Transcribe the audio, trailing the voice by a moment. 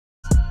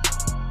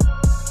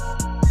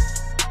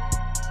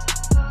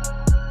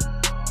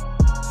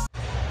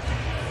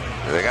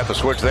got the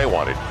switch they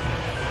wanted.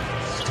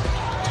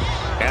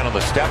 And on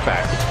the step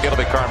back, it'll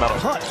be Carmelo.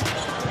 Cut.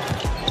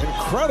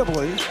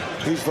 Incredibly,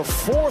 he's the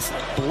fourth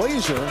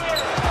Blazer.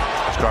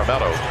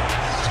 Carmelo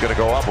is going to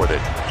go up with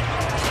it.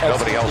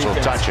 Nobody else will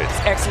touch it.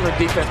 Excellent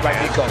defense by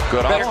Nico.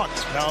 Good on.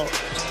 Now,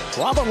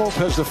 Robin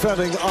Lopez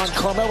defending on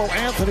Carmelo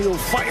Anthony, who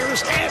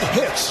fires and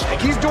hits.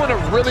 He's doing a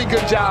really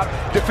good job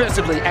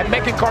defensively at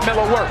making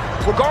Carmelo work,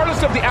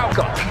 regardless of the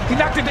outcome. He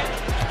knocked it down.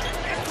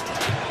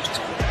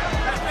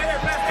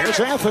 Here's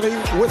Anthony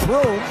with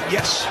room.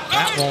 Yes.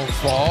 That won't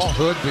fall.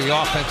 Hood, the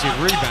offensive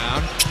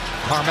rebound.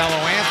 Carmelo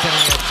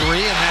Anthony at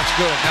three, and that's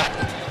good.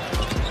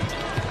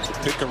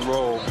 Pick and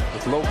roll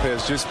with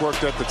Lopez just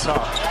worked at the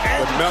top.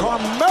 And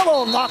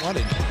Carmelo knocked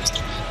it.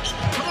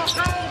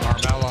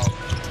 Carmelo,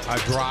 a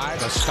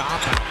drive, a stop,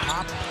 and a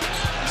pop.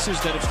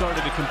 Pieces that have started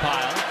to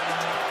compile.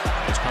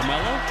 There's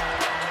Carmelo.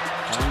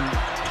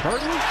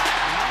 Burton.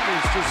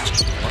 There's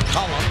just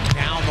McCollum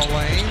down the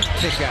lane,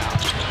 kick out.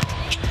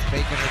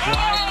 Taking a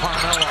drive,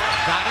 Carmelo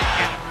got it.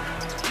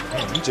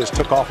 And he just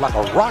took off like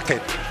a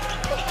rocket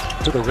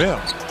to the rim.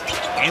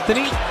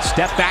 Anthony,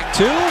 step back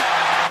two.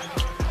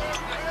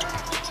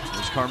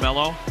 There's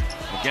Carmelo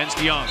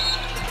against Young.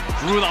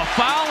 Drew the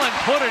foul and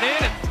put it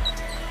in.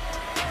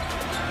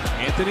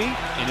 Anthony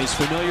in his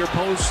familiar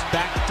post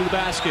back to the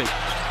basket.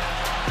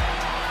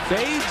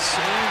 Fades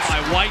by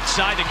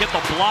Whiteside to get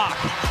the block.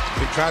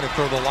 They try to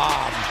throw the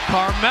lob.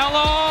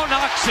 Carmelo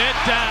knocks it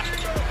down.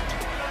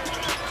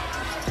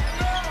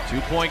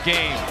 2-point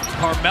game.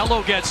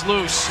 Carmelo gets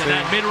loose in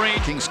that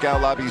mid-range. King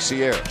Scout Lobby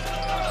Sierra.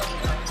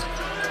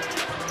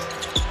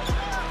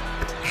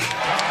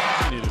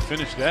 Need to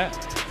finish that.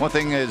 One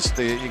thing is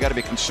you got to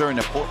be concerned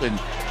that Portland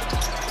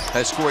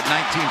has scored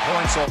 19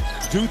 points.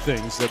 Do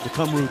things that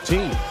become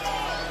routine.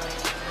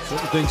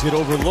 Certain things get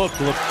overlooked.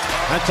 Look,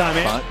 that time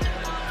in.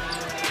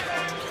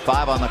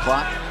 5 on the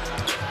clock.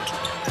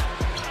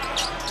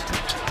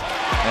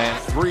 And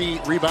 3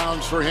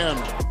 rebounds for him.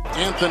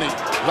 Anthony,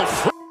 the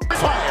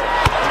fire.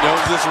 He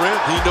knows this rim.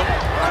 He knows.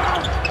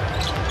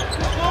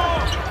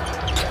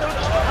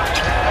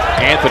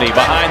 Anthony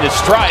behind the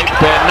stripe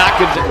and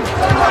knocking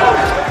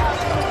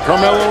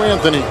Carmelo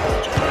Anthony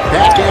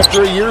back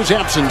after a year's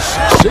absence.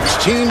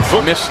 16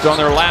 foot. missed on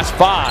their last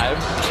 5.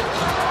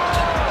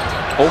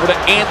 Over to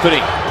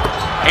Anthony.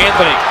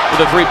 Anthony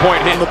with a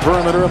 3-point hit. On the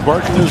perimeter, and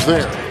Barton is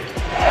there.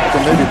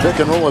 Can maybe pick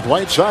and roll with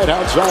Whiteside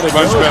outside it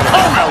goes.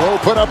 Carmelo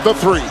put up the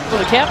 3.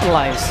 To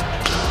capitalize.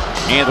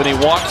 Anthony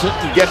walks it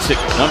and gets it.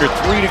 Under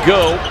 3 to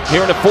go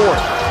here in the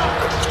 4th.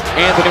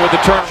 Anthony with the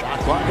turn. Shot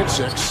clock at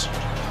 6.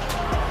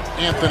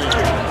 Anthony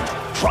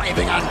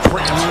driving on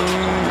Grant.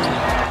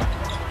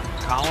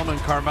 Collum and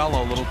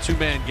Carmelo, a little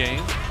two-man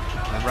game.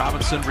 And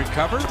Robinson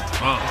recovered.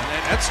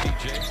 And that's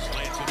DJ.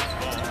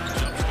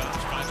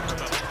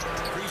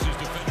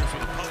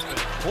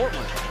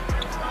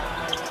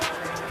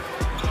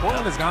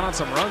 Portland has gone on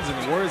some runs, and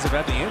the Warriors have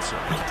had the answer.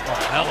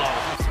 Hello.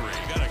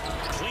 Got a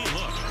clean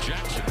look.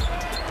 Jackson.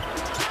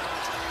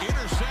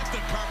 Intercepted.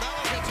 Carmelo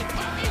gets it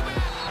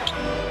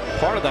back.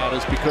 Part of that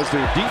is because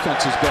their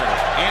defense is better.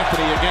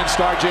 Anthony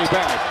against R.J.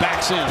 Barrett.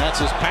 Backs in.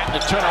 That's his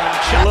patented turnaround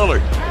shot.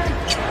 Lillard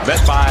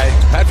met by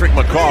Patrick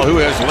McCall,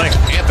 who has linked.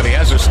 Anthony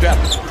has a step.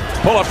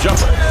 Pull-up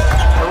jumper.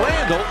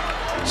 Randall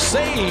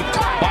saved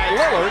by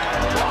Lillard.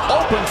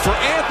 Open for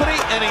Anthony,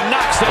 and he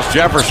knocks that.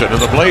 Jefferson and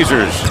the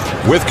Blazers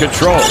with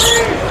control.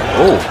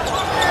 Oh,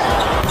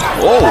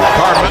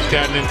 Carmelo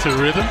Gotten into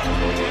rhythm.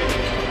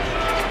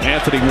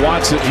 Anthony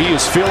wants it. He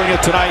is feeling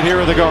it tonight here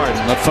in the Garden.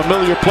 A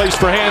familiar place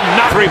for him.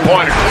 Not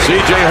 3-pointer.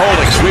 C.J.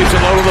 Holding sweeps it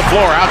low to the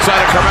floor.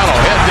 Outside of Carmelo.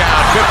 Head down.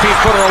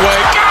 15-footer away.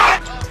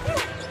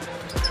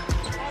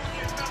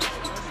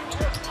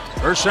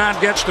 Ersan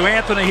gets to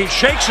Anthony. He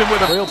shakes him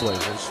with a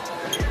Trailblazers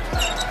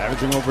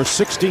averaging over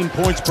 16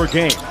 points per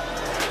game.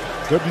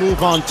 Good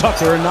move on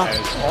Tucker.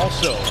 Has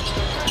also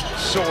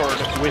soared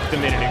with the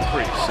minute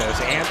increase as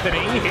Anthony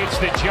hits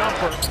the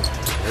jumper.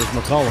 There's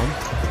McCollum.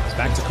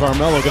 Back to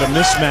Carmelo. Got a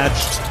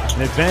mismatch.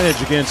 An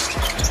advantage against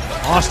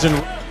Austin.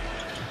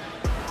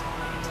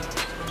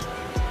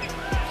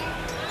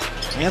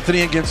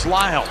 Anthony against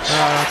Lyles.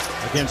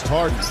 Against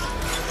Harden.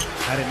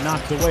 Had it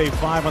knocked away.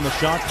 5 on the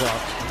shot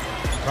clock.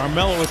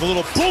 Carmelo with a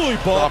little bully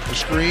ball. Off the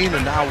screen,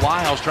 and now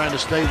Lyles trying to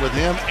stay with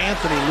him.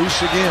 Anthony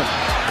loose again.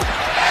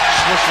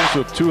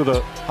 With 2 of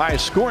the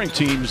highest scoring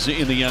teams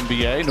in the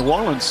NBA. New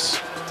Orleans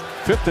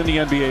 5th in the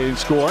NBA in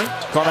scoring.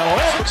 Carmelo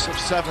 6 of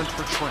 7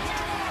 for Trent.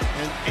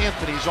 And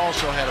Anthony's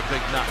also had a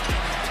big night.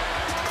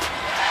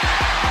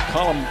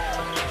 Column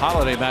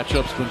holiday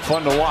matchup's been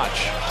fun to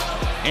watch.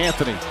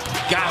 Anthony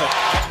got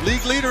it.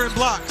 League leader in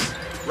blocks.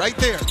 Right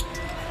there.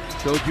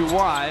 Showed you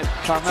why.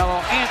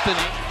 Carmelo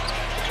Anthony.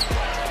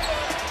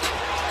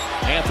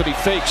 Anthony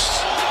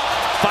fakes.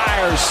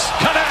 Fires.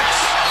 Connects.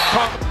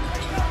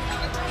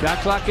 Shot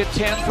clock at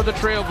 10 for the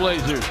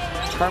Trailblazers.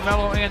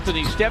 Carmelo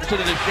Anthony steps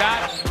into the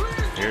shot.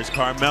 Here's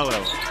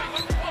Carmelo.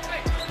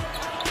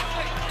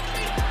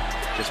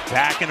 Just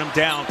backing him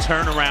down.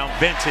 Turnaround.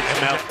 Vintage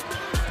Mel.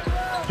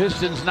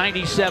 Pistons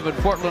 97,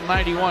 Portland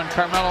 91.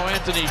 Carmelo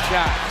Anthony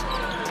shot.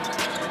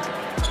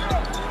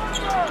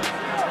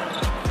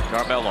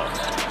 Carmelo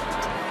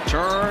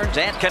turns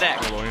and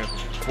connects.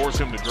 Force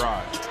him to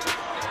drive.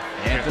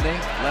 Anthony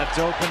left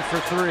open for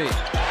three.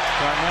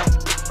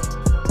 Carmelo.